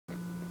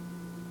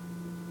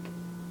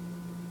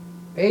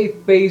Hey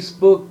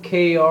Facebook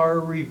KR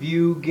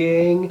review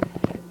gang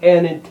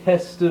and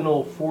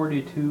intestinal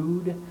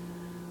fortitude,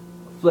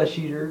 flesh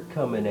eater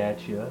coming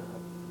at you.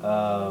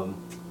 I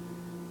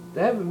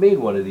haven't made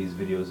one of these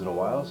videos in a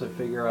while, so I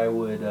figure I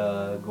would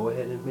go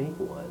ahead and make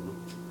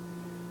one.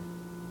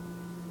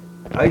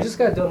 I just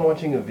got done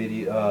watching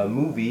a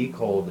movie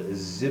called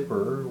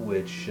Zipper,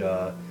 which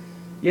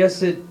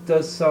yes, it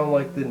does sound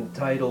like the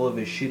title of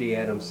a shitty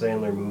Adam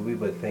Sandler movie,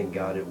 but thank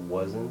God it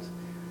wasn't.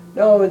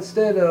 No,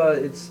 instead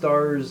it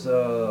stars,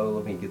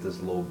 let me get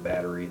this low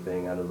battery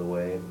thing out of the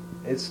way.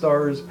 It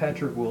stars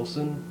Patrick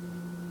Wilson,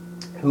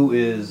 who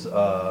is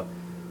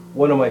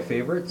one of my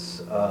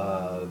favorites.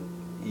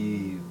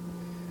 He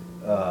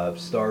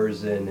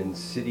stars in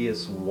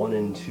Insidious 1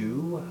 and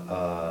 2.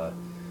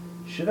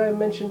 Should I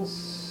mention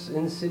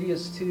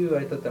Insidious 2?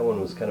 I thought that one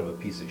was kind of a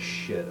piece of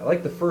shit. I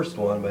liked the first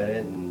one, but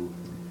the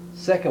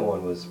second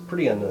one was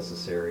pretty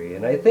unnecessary.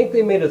 And I think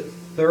they made a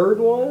third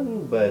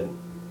one, but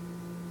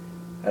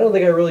I don't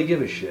think I really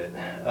give a shit.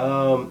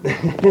 And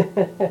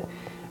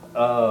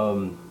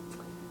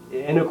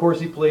of course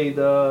he played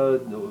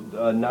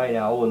Night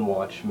Owl in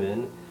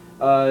Watchmen.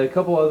 A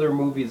couple other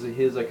movies of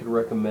his I could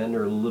recommend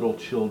are Little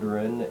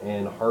Children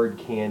and Hard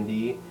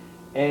Candy.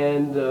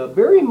 And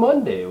Barry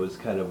Monday was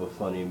kind of a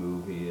funny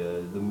movie.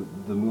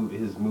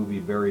 His movie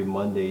Barry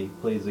Monday, he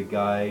plays a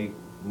guy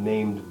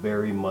named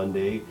Barry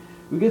Monday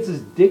who gets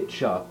his dick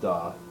chopped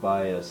off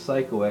by a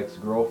psycho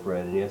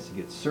ex-girlfriend, and he has to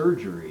get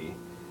surgery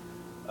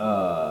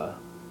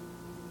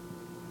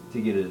to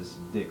get his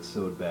dick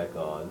sewed back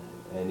on,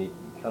 and he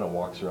kind of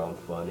walks around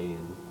funny,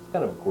 and it's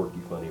kind of a quirky,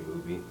 funny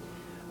movie.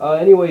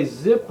 Anyway,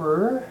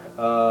 Zipper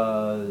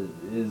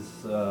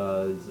is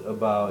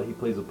about, he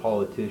plays a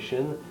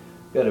politician,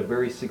 got a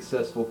very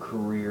successful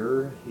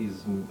career,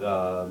 he's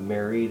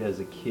married,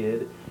 has a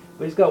kid,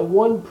 but he's got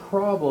one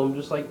problem.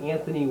 Just like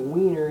Anthony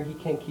Weiner, he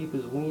can't keep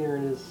his wiener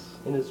in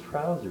his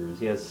trousers.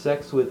 He has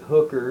sex with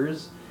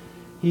hookers.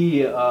 He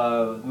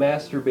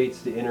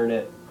masturbates to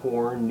internet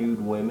porn,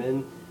 nude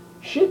women,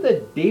 shit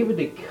that David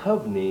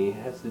Duchovny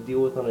has to deal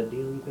with on a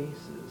daily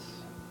basis.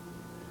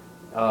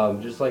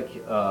 Just like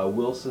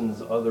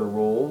Wilson's other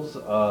roles,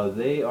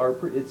 they are.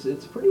 It's a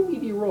pretty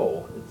meaty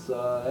role. It's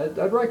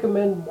I'd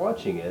recommend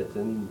watching it,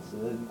 and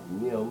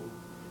you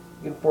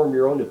can form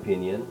your own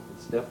opinion.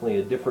 It's definitely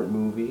a different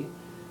movie.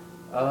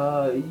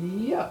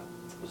 Yeah.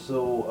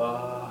 So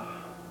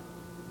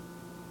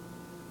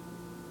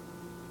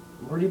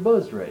I'm pretty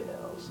buzzed right now.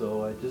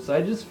 So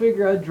I just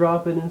figure I'd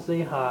drop in and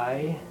say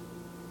hi.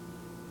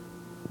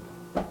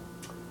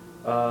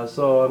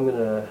 So I'm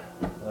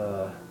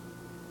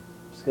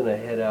just gonna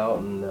head out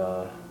and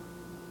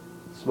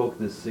smoke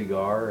this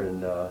cigar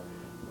and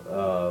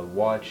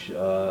watch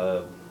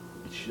a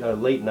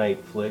late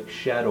night flick,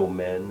 Shadow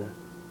Men.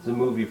 It's a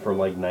movie from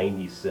like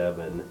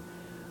 '97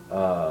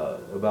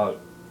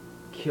 about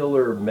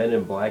killer Men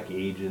in Black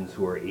agents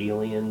who are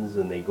aliens,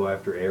 and they go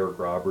after Eric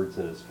Roberts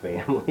and his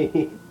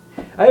family.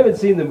 I haven't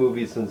seen the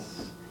movie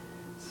since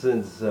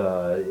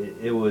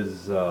it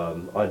was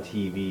on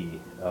TV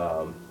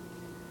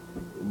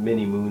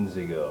many moons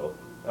ago.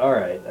 All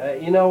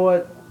right, you know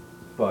what?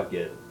 Fuck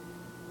it.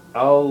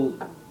 I'll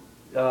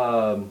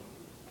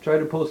try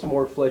to post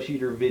more Flesh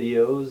Eater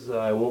videos.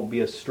 I won't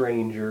be a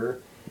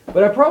stranger,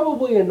 but I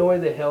probably annoy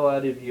the hell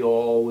out of you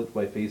all with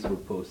my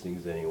Facebook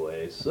postings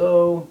anyway.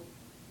 So,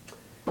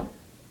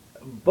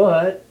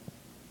 but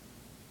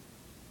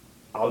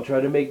I'll try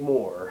to make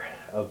more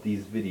of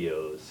these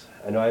videos.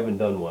 I know I haven't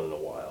done one in a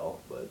while,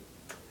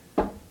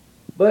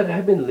 but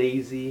I've been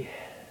lazy.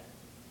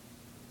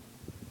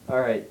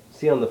 Alright,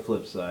 see you on the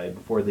flip side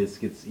before this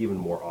gets even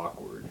more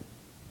awkward.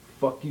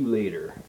 Fuck you later.